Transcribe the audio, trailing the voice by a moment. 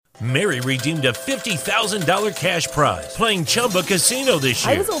Mary redeemed a $50,000 cash prize playing Chumba Casino this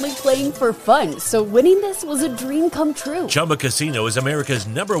year. I was only playing for fun, so winning this was a dream come true. Chumba Casino is America's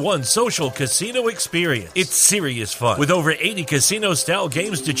 #1 social casino experience. It's serious fun. With over 80 casino-style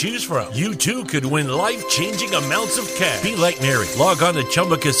games to choose from, you too could win life-changing amounts of cash. Be like Mary. Log on to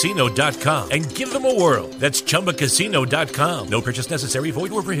ChumbaCasino.com and give them a whirl. That's ChumbaCasino.com. No purchase necessary.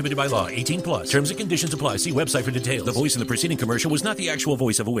 Void where prohibited by law. 18 plus. Terms and conditions apply. See website for details. The voice in the preceding commercial was not the actual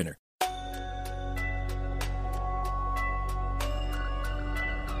voice of a winner.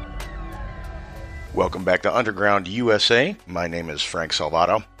 Welcome back to Underground USA. My name is Frank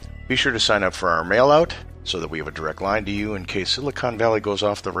Salvato. Be sure to sign up for our mail out so that we have a direct line to you in case Silicon Valley goes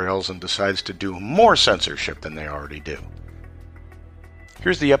off the rails and decides to do more censorship than they already do.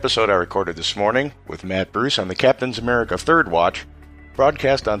 Here's the episode I recorded this morning with Matt Bruce on the Captain's America Third Watch,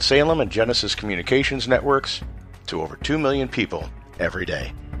 broadcast on Salem and Genesis Communications networks to over 2 million people every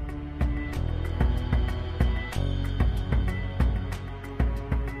day.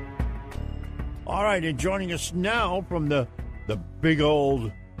 All right, and joining us now from the big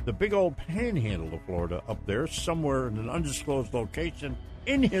old panhandle of Florida up there, somewhere in an undisclosed location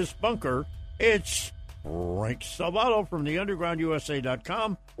in his bunker, it's Frank Salvato from the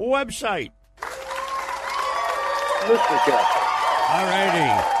UndergroundUSA.com website. Mr. Captain. All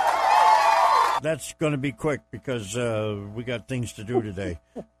righty. That's going to be quick because we got things to do today.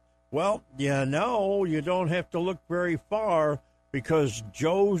 Well, you don't have to look very far because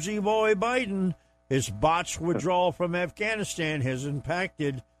Josie Boy Biden, his botched withdrawal from Afghanistan has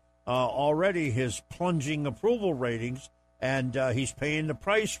impacted already his plunging approval ratings, and he's paying the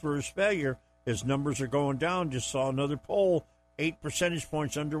price for his failure. His numbers are going down. Just saw another poll, 8 percentage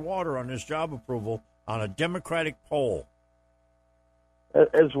points underwater on his job approval on a Democratic poll.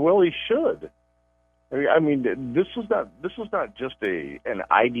 As well he should. I mean, this is not just an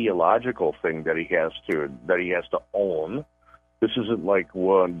ideological thing that he has to own. This isn't like,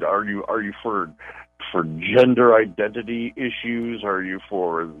 well, are you for gender identity issues? Are you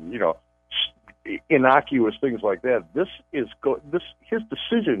for innocuous things like that? His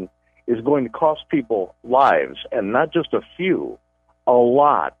decision is going to cost people lives, and not just a few, a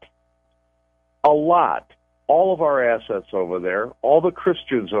lot. All of our assets over there, all the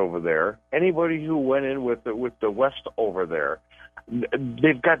Christians over there, anybody who went in with the West over there,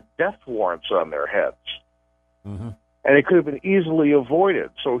 they've got death warrants on their heads. Mm-hmm. And it could have been easily avoided.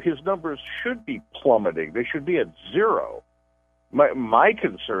 So his numbers should be plummeting. They should be at zero. My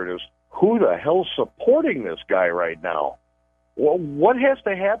concern is, who the hell's supporting this guy right now? Well, what has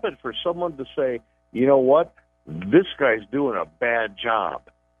to happen for someone to say, you know what, this guy's doing a bad job?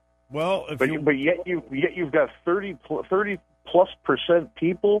 Well, but yet you've got 30+%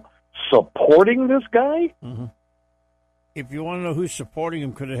 people supporting this guy. Mm-hmm. If you want to know who's supporting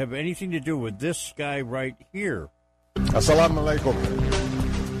him, could it have anything to do with this guy right here? Assalamu alaikum.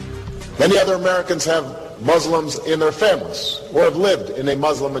 Many other Americans have Muslims in their families or have lived in a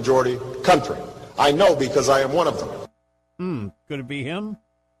Muslim-majority country. I know because I am one of them. Could it be him?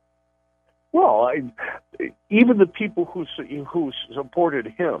 Well, even the people who supported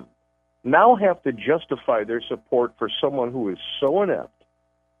him now have to justify their support for someone who is so inept,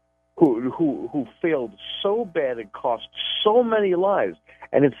 who failed so bad and cost so many lives.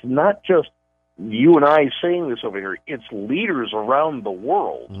 And it's not just you and I saying this over here. It's leaders around the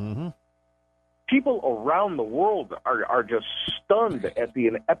world. Mm-hmm. People around the world are just stunned at the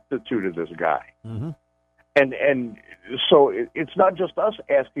ineptitude of this guy. Mm-hmm. And so it's not just us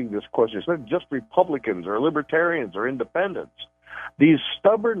asking this question. It's not just Republicans or libertarians or independents. These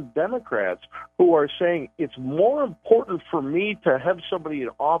stubborn Democrats who are saying it's more important for me to have somebody in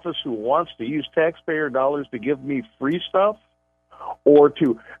office who wants to use taxpayer dollars to give me free stuff, or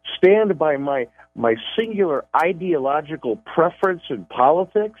to stand by my singular ideological preference in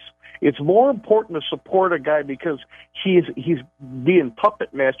politics. It's more important to support a guy because he's being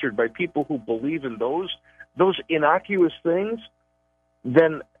puppet mastered by people who believe in those innocuous things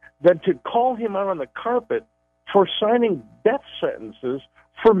than to call him out on the carpet for signing death sentences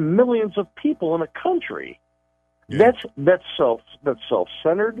for millions of people in a country. Yeah. That's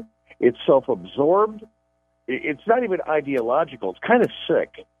self-centered. It's self-absorbed. It's not even ideological. It's kind of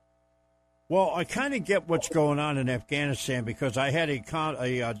sick. Well, I kind of get what's going on in Afghanistan because I had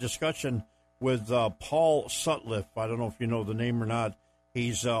a discussion with Paul Sutliff. I don't know if you know the name or not.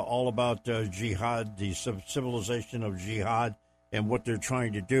 He's all about jihad, the civilization of jihad, and what they're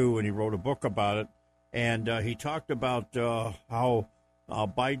trying to do, and he wrote a book about it. And he talked about how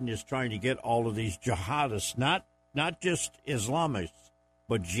Biden is trying to get all of these jihadists, not just Islamists,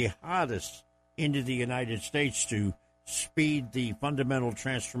 but jihadists into the United States to speed the fundamental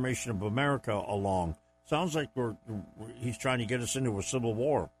transformation of America along. Sounds like he's trying to get us into a civil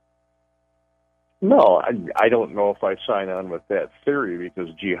war. No, I don't know if I sign on with that theory,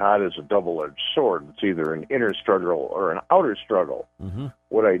 because jihad is a double-edged sword. It's either an inner struggle or an outer struggle. Mm-hmm.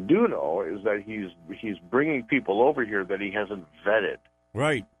 What I do know is that he's bringing people over here that he hasn't vetted.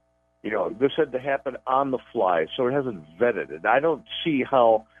 Right. This had to happen on the fly, so it hasn't vetted. And I don't see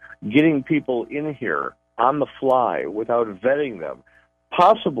how getting people in here on the fly without vetting them,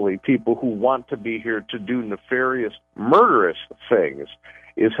 possibly people who want to be here to do nefarious, murderous things,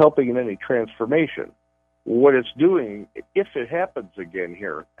 is helping in any transformation. What it's doing, if it happens again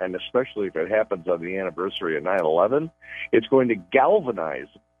here, and especially if it happens on the anniversary of 9/11, it's going to galvanize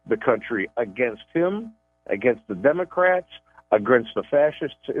the country against him, against the Democrats, against the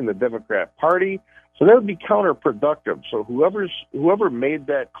fascists in the Democrat Party. So that would be counterproductive. So whoever made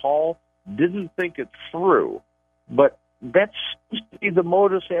that call didn't think it through. But that seems to be the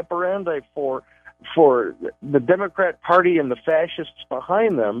modus operandi for the Democrat Party and the fascists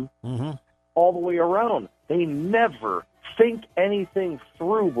behind them, mm-hmm. all the way around. They never think anything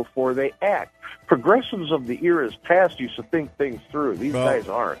through before they act. Progressives of the eras past used to think things through. These guys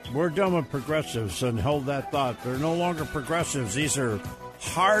aren't. We're done with progressives, and hold that thought. They're no longer progressives. These are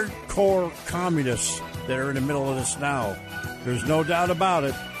hardcore communists that are in the middle of this now. There's no doubt about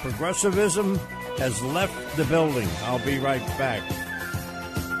it. Progressivism has left the building. I'll be right back.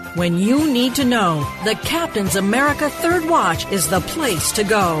 When you need to know, the Captain's America Third Watch is the place to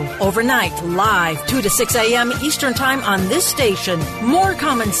go. Overnight, live, 2 to 6 a.m. Eastern Time on this station. More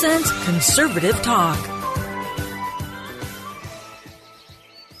common sense, conservative talk.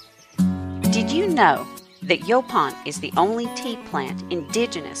 Did you know that Yaupon is the only tea plant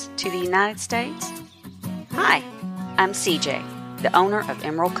indigenous to the United States? Hi, I'm CJ, the owner of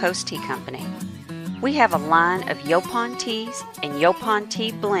Emerald Coast Tea Company. We have a line of Yaupon teas and Yaupon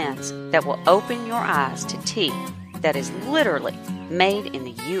tea blends that will open your eyes to tea that is literally made in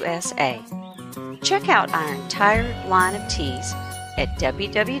the USA. Check out our entire line of teas at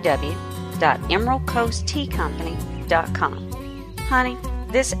www.emeraldcoastteacompany.com. Honey,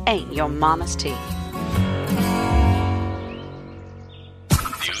 this ain't your mama's tea.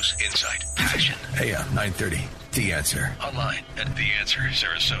 News, insight, passion. AM 930. The Answer. Online at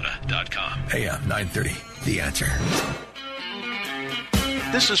theanswersarasota.com. AM 930. The Answer.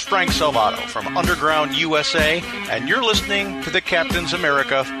 This is Frank Salvato from Underground USA, and you're listening to the Captain's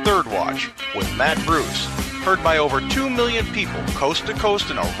America Third Watch with Matt Bruce. Heard by over 2 million people coast to coast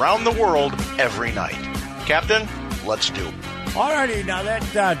and around the world every night. Captain, let's do it. All righty, now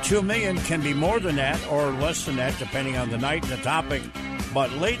that 2 million can be more than that or less than that, depending on the night and the topic. But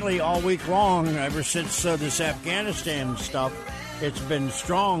lately, all week long, ever since this Afghanistan stuff, it's been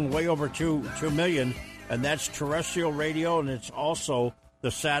strong, way over 2 million, and that's terrestrial radio, and it's also the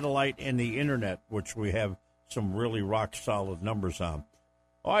satellite and the internet, which we have some really rock-solid numbers on.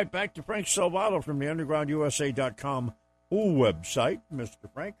 All right, back to Frank Salvato from the UndergroundUSA.com website. Mr.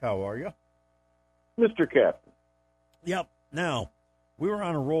 Frank, how are you? Mr. Captain. Yep. Now, we were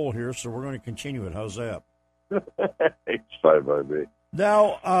on a roll here, so we're going to continue it. How's that? It's fine by me.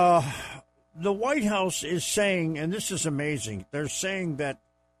 Now, the White House is saying, and this is amazing, they're saying that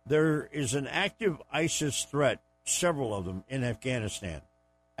there is an active ISIS threat, several of them, in Afghanistan,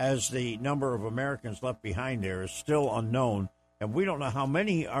 as the number of Americans left behind there is still unknown, and we don't know how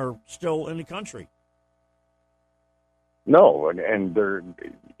many are still in the country. No, and they're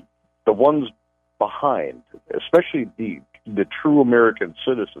the ones behind, especially the true American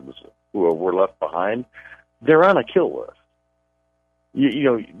citizens who were left behind, they're on a kill list. You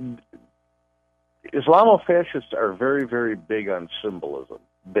know, Islamofascists are very, very big on symbolism.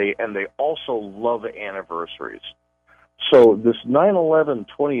 They also love anniversaries. So this 9/11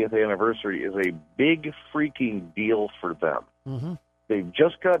 20th anniversary is a big freaking deal for them. Mm-hmm. They've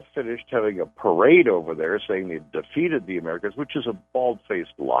just got finished having a parade over there saying they defeated the Americans, which is a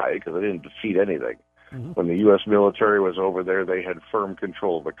bald-faced lie because they didn't defeat anything. Mm-hmm. When the U.S. military was over there, they had firm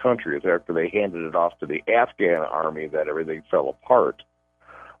control of the country. It's after they handed it off to the Afghan army that everything fell apart.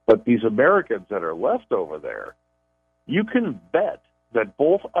 But these Americans that are left over there, you can bet that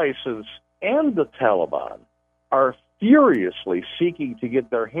both ISIS and the Taliban are furiously seeking to get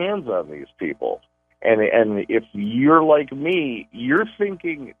their hands on these people. And if you're like me, you're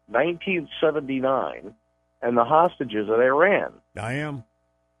thinking 1979 and the hostages at Iran. I am.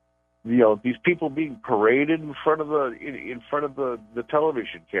 You know, these people being paraded in front of the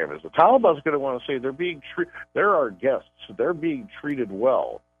television cameras. The Taliban's going to want to say they're our guests. They're being treated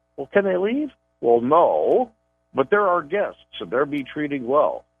well. Well, can they leave? Well, no, but they're our guests, so they're being treated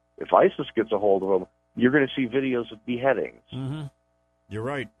well. If ISIS gets a hold of them, you're going to see videos of beheadings. Mm-hmm. You're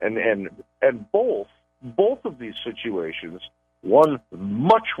right. And both of these situations, one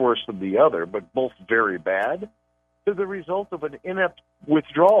much worse than the other, but both very bad, is the result of an inept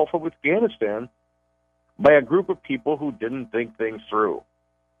withdrawal from Afghanistan by a group of people who didn't think things through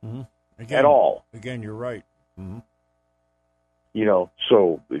at all. Again, you're right. Mm-hmm.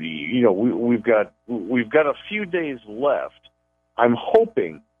 So we've got a few days left. I'm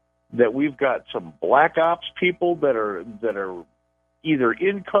hoping that we've got some black ops people that are either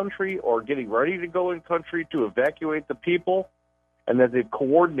in country or getting ready to go in country to evacuate the people, and that they've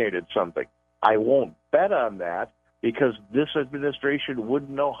coordinated something. I won't bet on that because this administration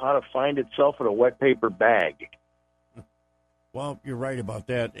wouldn't know how to find itself in a wet paper bag. Well, you're right about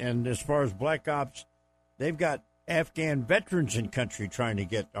that. And as far as black ops, they've got Afghan veterans in country trying to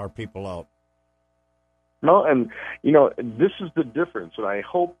get our people out. No, and, this is the difference. And I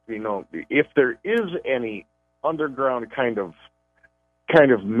hope, if there is any underground kind of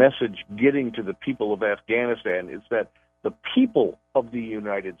message getting to the people of Afghanistan, is that the people of the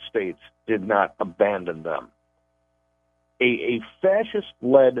United States did not abandon them. A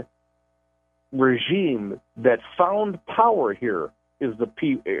fascist-led regime that found power here is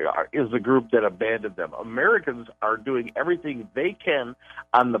the group that abandoned them. Americans are doing everything they can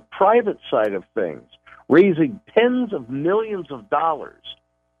on the private side of things, raising tens of millions of dollars,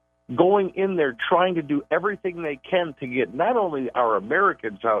 going in there trying to do everything they can to get not only our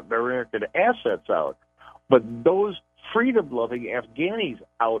Americans out, their American assets out, but those freedom-loving Afghanis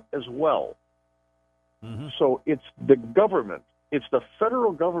out as well. Mm-hmm. So it's the government, it's the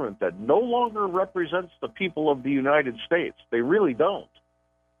federal government that no longer represents the people of the United States. They really don't.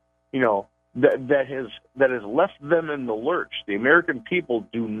 That has left them in the lurch. The American people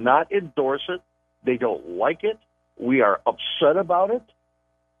do not endorse it. They don't like it. We are upset about it.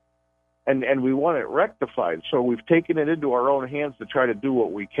 And we want it rectified. So we've taken it into our own hands to try to do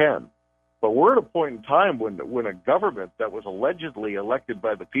what we can. But we're at a point in time when a government that was allegedly elected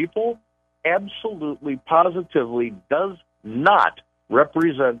by the people absolutely, positively does not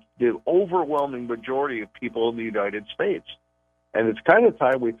represent the overwhelming majority of people in the United States. And it's kind of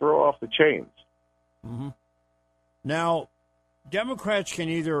time we throw off the chains. Mm-hmm. Now, Democrats can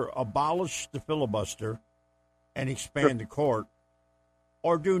either abolish the filibuster and expand the court,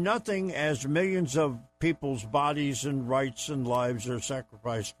 or do nothing as millions of people's bodies and rights and lives are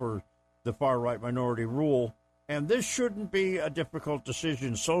sacrificed for the far-right minority rule. And this shouldn't be a difficult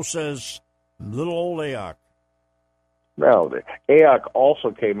decision, so says little old AOC. Now, AOC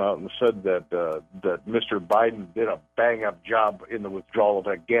also came out and said that Mr. Biden did a bang-up job in the withdrawal of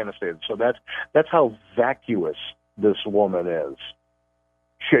Afghanistan. So that's how vacuous this woman is.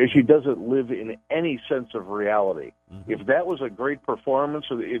 She doesn't live in any sense of reality. Mm-hmm. If that was a great performance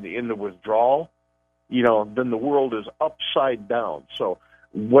in the withdrawal, then the world is upside down. So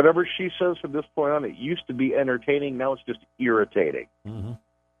whatever she says from this point on, it used to be entertaining. Now it's just irritating. Mm-hmm.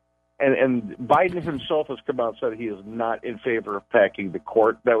 And Biden himself has come out and said he is not in favor of packing the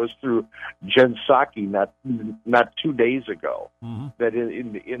court. That was through Jen Psaki not 2 days ago. Mm-hmm. That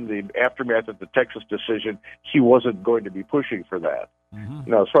in the aftermath of the Texas decision, he wasn't going to be pushing for that.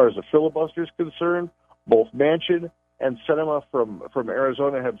 Mm-hmm. Now, as far as the filibuster is concerned, both Manchin and Sinema from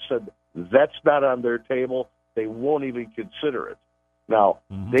Arizona have said that's not on their table. They won't even consider it. Now,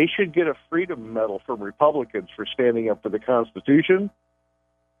 they should get a Freedom Medal from Republicans for standing up for the Constitution,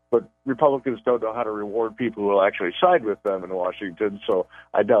 but Republicans don't know how to reward people who will actually side with them in Washington, so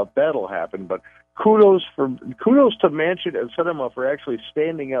I doubt that'll happen. But kudos to Manchin and Sinema for actually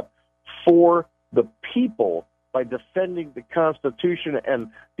standing up for the people by defending the Constitution and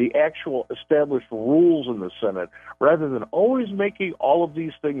the actual established rules in the Senate, rather than always making all of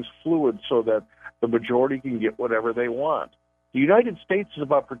these things fluid so that the majority can get whatever they want. The United States is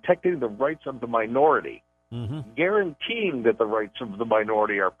about protecting the rights of the minority, guaranteeing that the rights of the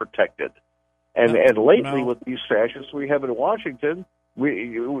minority are protected. And lately, with these fascists we have in Washington,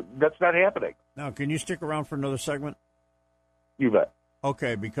 that's not happening. Now, can you stick around for another segment? You bet.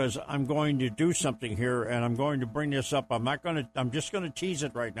 Okay, because I'm going to do something here, and I'm going to bring this up. I'm just going to tease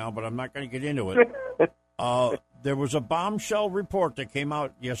it right now, but I'm not going to get into it. There was a bombshell report that came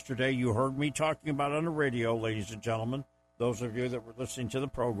out yesterday. You heard me talking about it on the radio, ladies and gentlemen, those of you that were listening to the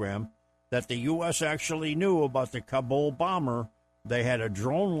program, that the U.S. actually knew about the Kabul bomber. They had a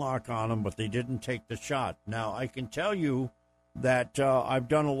drone lock on him, but they didn't take the shot. Now, I can tell you that I've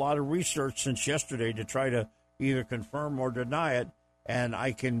done a lot of research since yesterday to try to either confirm or deny it. And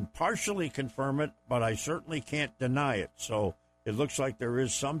I can partially confirm it, but I certainly can't deny it. So it looks like there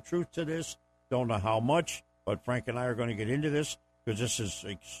is some truth to this. Don't know how much, but Frank and I are going to get into this because this is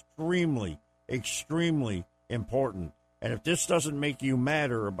extremely, extremely important. And if this doesn't make you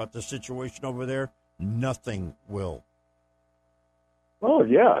madder about the situation over there, nothing will. Oh,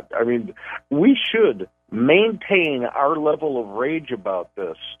 yeah. I mean, we should maintain our level of rage about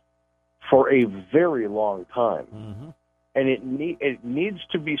this for a very long time. Mm-hmm. And it needs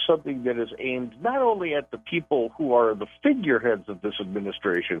to be something that is aimed not only at the people who are the figureheads of this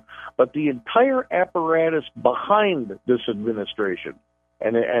administration, but the entire apparatus behind this administration.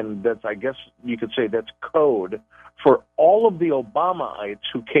 And that's, I guess you could say that's code for all of the Obamaites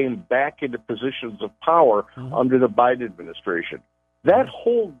who came back into positions of power under the Biden administration. That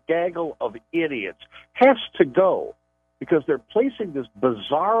whole gaggle of idiots has to go because they're placing this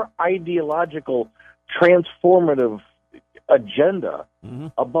bizarre ideological transformative agenda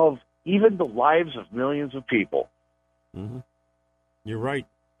above even the lives of millions of people. Mm-hmm. You're right.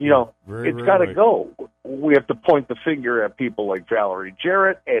 You know, Very, it's got to right. go. We have to point the finger at people like Valerie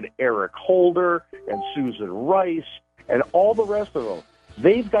Jarrett and Eric Holder and Susan Rice and all the rest of them.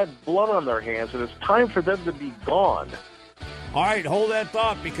 They've got blood on their hands, and it's time for them to be gone. All right, hold that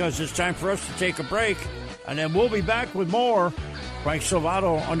thought because it's time for us to take a break, and then we'll be back with more. Frank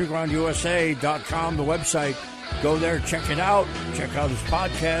Salvato, UndergroundUSA.com, the website. Go there, check it out. Check out his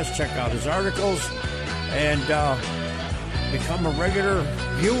podcast, check out his articles, and become a regular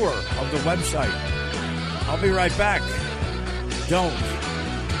viewer of the website. I'll be right back. Don't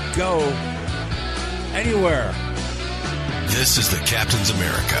go anywhere. This is the Captain's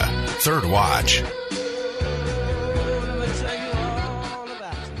America Third Watch.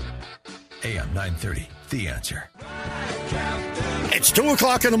 AM 930, The Answer. It's 2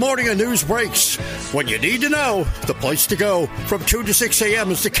 o'clock in the morning and news breaks. When you need to know, the place to go from 2 to 6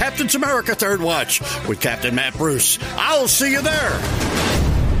 a.m. is the Captain's America Third Watch with Captain Matt Bruce. I'll see you there.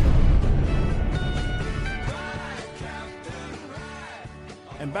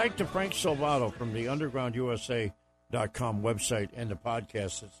 And back to Frank Salvato from the UndergroundUSA.com website and the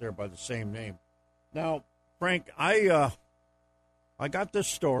podcast that's there by the same name. Now, Frank, I got this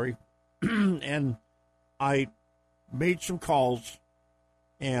story, and I made some calls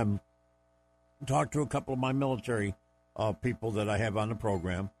and talked to a couple of my military people that I have on the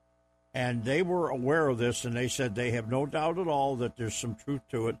program, and they were aware of this, and they said they have no doubt at all that there's some truth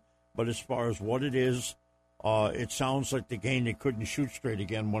to it, but as far as what it is, it sounds like the game they couldn't shoot straight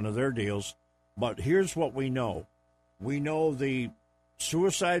again, one of their deals. But here's what we know. We know the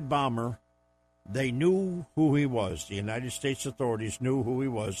suicide bomber, they knew who he was. The United States authorities knew who he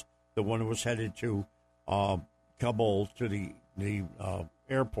was, the one who was headed to Kabul, to the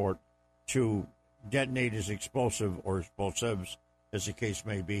airport, to detonate his explosive or explosives, as the case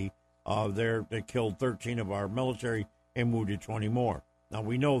may be. They killed 13 of our military and wounded 20 more. Now,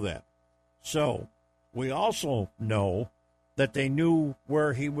 we know that. So, we also know that they knew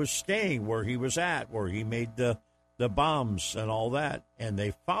where he was staying, where he was at, where he made the bombs and all that. And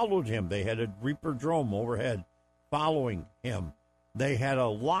they followed him. They had a Reaper drone overhead following him. They had a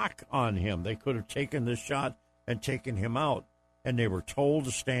lock on him. They could have taken this shot and taken him out. And they were told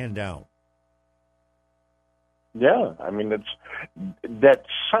to stand down. Yeah, I mean, that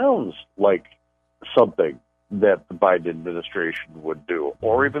sounds like something that the Biden administration would do,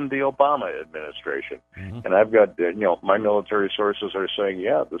 or even the Obama administration. Mm-hmm. And I've got, my military sources are saying,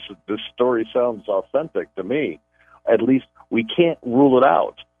 yeah, this story sounds authentic to me. At least we can't rule it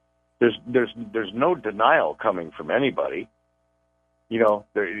out. There's no denial coming from anybody.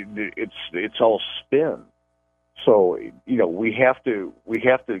 It's all spin. So, we have to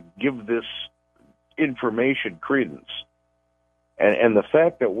give this information credence. And the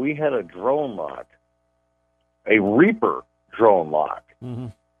fact that we had a drone lock, a Reaper drone lock,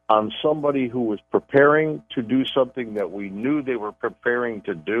 on somebody who was preparing to do something that we knew they were preparing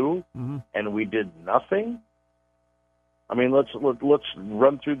to do, and we did nothing. I mean, let's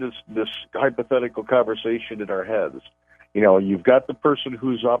run through this hypothetical conversation in our heads. You've got the person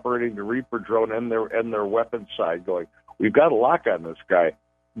who's operating the Reaper drone and their weapons side going, we've got a lock on this guy.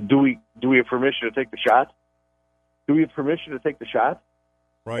 Do we have permission to take the shot? Do we have permission to take the shot?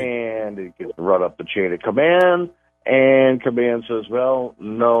 Right. And it gets run up the chain of command, and command says, well,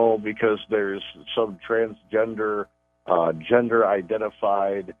 no, because there's some transgender,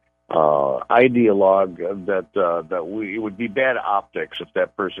 gender-identified ideologue that it would be bad optics if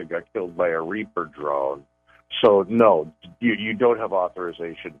that person got killed by a Reaper drone. So, no, you don't have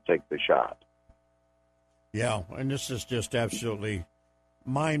authorization to take the shot. Yeah, and this is just absolutely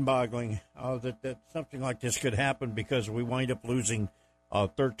mind-boggling that something like this could happen, because we wind up losing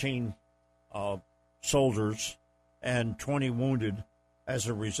 13 soldiers and 20 wounded as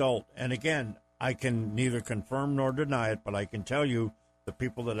a result. And again, I can neither confirm nor deny it, but I can tell you the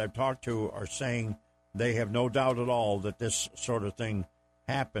people that I've talked to are saying they have no doubt at all that this sort of thing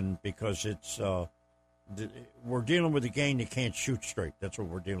happened because it's we're dealing with a game that can't shoot straight. That's what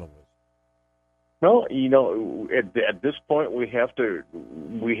we're dealing with. Well, at this point, we have to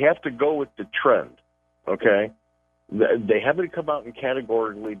go with the trend. Okay, they haven't come out and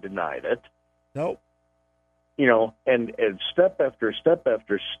categorically denied it. Nope. And step after step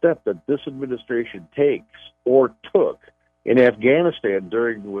after step that this administration takes or took in Afghanistan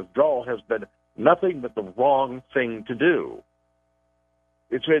during the withdrawal has been nothing but the wrong thing to do.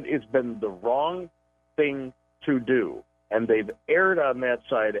 It's been the wrong thing to do, and they've erred on that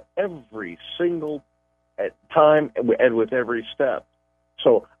side every single time and with every step.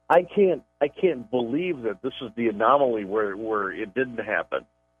 So I can't believe that this is the anomaly where it didn't happen.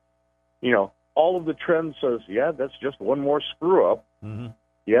 All of the trend says, yeah, that's just one more screw up. Mm-hmm.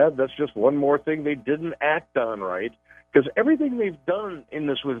 Yeah, that's just one more thing they didn't act on right. Because everything they've done in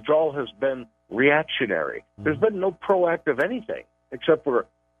this withdrawal has been reactionary. Mm-hmm. There's been no proactive anything except for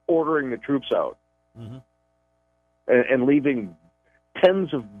ordering the troops out mm-hmm. and leaving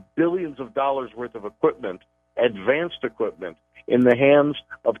tens of billions of dollars worth of equipment, advanced equipment, in the hands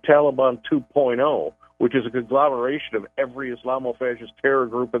of Taliban 2.0, which is a conglomeration of every Islamo-fascist terror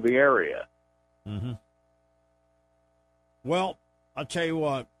group in the area. Mm-hmm. Well, I'll tell you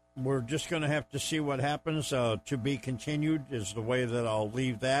what, we're just going to have to see what happens. To be continued is the way that I'll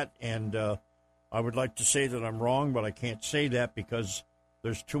leave that. And I would like to say that I'm wrong, but I can't say that because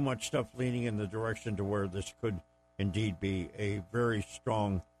there's too much stuff leaning in the direction to where this could indeed be a very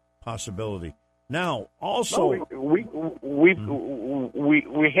strong possibility. Now, also... No,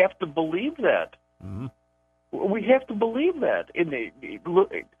 we have to believe that. Mm-hmm. We have to believe that.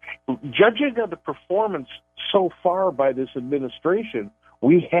 Judging on the performance so far by this administration,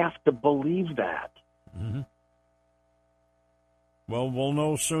 we have to believe that. Mm-hmm. Well, we'll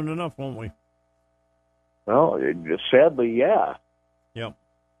know soon enough, won't we? Well, sadly, yeah. Yep.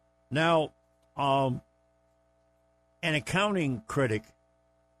 Now, an accounting critic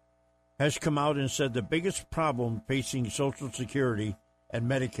has come out and said the biggest problem facing Social Security and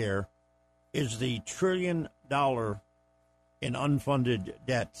Medicare is the $1 trillion in unfunded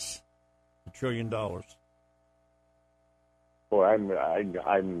debts. $1 trillion. Well,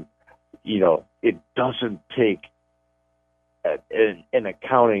 I'm, it doesn't take an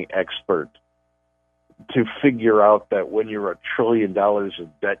accounting expert to figure out that when you're $1 trillion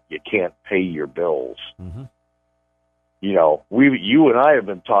in debt, you can't pay your bills. Mm-hmm. You and I have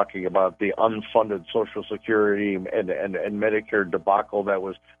been talking about the unfunded Social Security and Medicare debacle that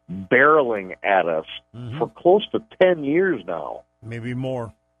was barreling at us mm-hmm. for close to 10 years now. Maybe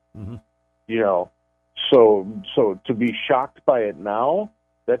more. Mm-hmm. So to be shocked by it now,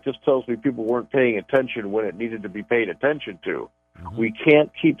 that just tells me people weren't paying attention when it needed to be paid attention to. Mm-hmm. We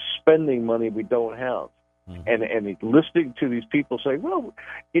can't keep spending money we don't have. Mm-hmm. And listening to these people say, well,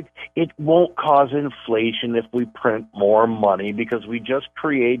 it won't cause inflation if we print more money because we just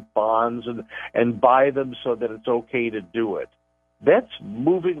create bonds and buy them so that it's okay to do it. That's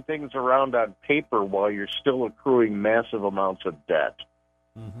moving things around on paper while you're still accruing massive amounts of debt.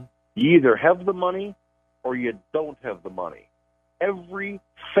 Mm-hmm. You either have the money or you don't have the money. Every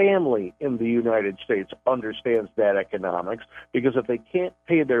family in the United States understands that economics because if they can't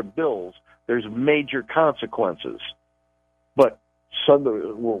pay their bills, there's major consequences. But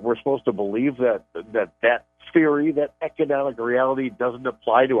we're supposed to believe that theory, that economic reality doesn't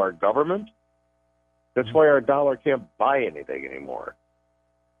apply to our government? That's why our dollar can't buy anything anymore.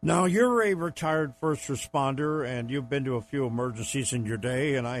 Now, you're a retired first responder, and you've been to a few emergencies in your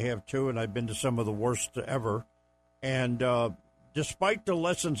day, and I have too, and I've been to some of the worst ever. And despite the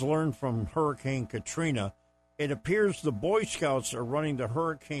lessons learned from Hurricane Katrina, it appears the Boy Scouts are running the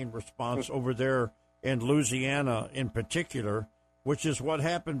hurricane response over there in Louisiana in particular, which is what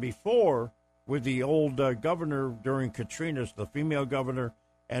happened before with the old governor during Katrina's, the female governor,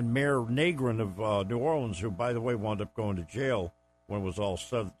 and Mayor Nagrin of New Orleans, who, by the way, wound up going to jail when it was all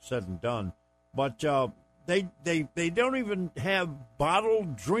said and done. But they don't even have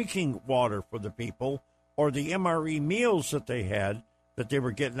bottled drinking water for the people or the MRE meals that they had that they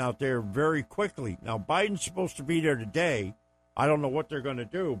were getting out there very quickly. Now, Biden's supposed to be there today. I don't know what they're going to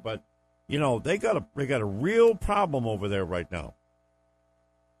do, but, they got a real problem over there right now.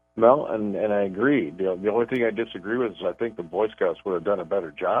 Well, and I agree. The only thing I disagree with is I think the Boy Scouts would have done a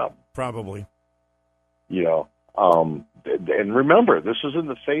better job. Probably. And remember, this is in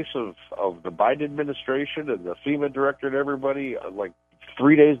the face of the Biden administration and the FEMA director and everybody, like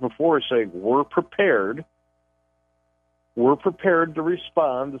 3 days before, saying, we're prepared. We're prepared to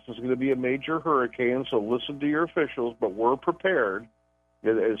respond. This is going to be a major hurricane, so listen to your officials, but we're prepared.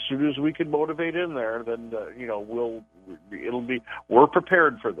 As soon as we can motivate in there, then we're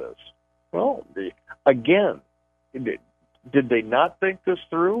prepared for this. Well, again, did they not think this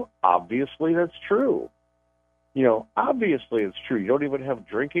through? Obviously, that's true. Obviously it's true. You don't even have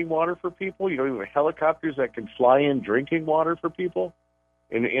drinking water for people. You don't even have helicopters that can fly in drinking water for people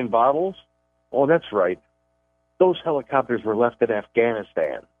in bottles. Oh, that's right. Those helicopters were left in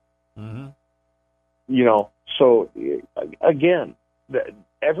Afghanistan. Mm-hmm. So again,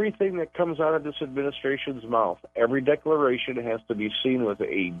 everything that comes out of this administration's mouth, every declaration has to be seen with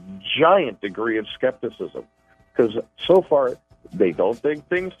a giant degree of skepticism, because so far they don't think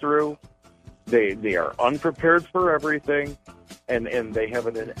things through. They are unprepared for everything, and they have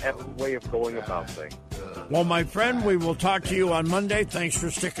an inept way of going about things. Well, my friend, we will talk to you on Monday. Thanks for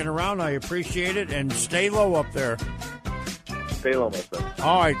sticking around. I appreciate it, and stay low up there. Stay low, my friend.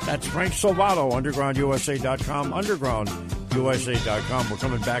 All right, that's Frank Salvato, UndergroundUSA.com, UndergroundUSA.com. We're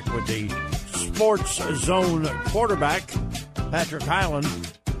coming back with the Sports Zone quarterback, Patrick Highland.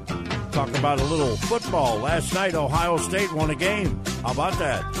 Talk about a little football. Last night, Ohio State won a game. How about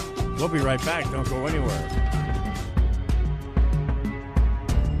that? We'll be right back. Don't go anywhere.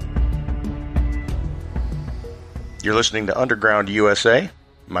 You're listening to Underground USA.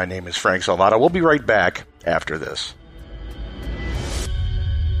 My name is Frank Salvato. We'll be right back after this.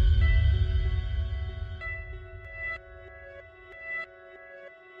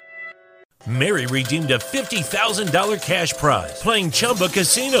 Mary redeemed a $50,000 cash prize playing Chumba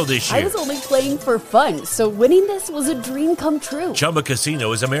Casino this year. I was only playing for fun, so winning this was a dream come true. Chumba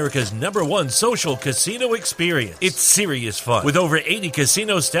Casino is America's #1 social casino experience. It's serious fun. With over 80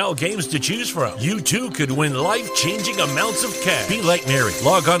 casino-style games to choose from, you too could win life-changing amounts of cash. Be like Mary.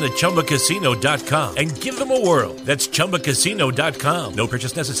 Log on to ChumbaCasino.com and give them a whirl. That's ChumbaCasino.com. No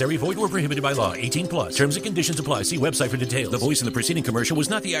purchase necessary. Void or prohibited by law. 18+. Terms and conditions apply. See website for details. The voice in the preceding commercial was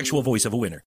not the actual voice of a winner.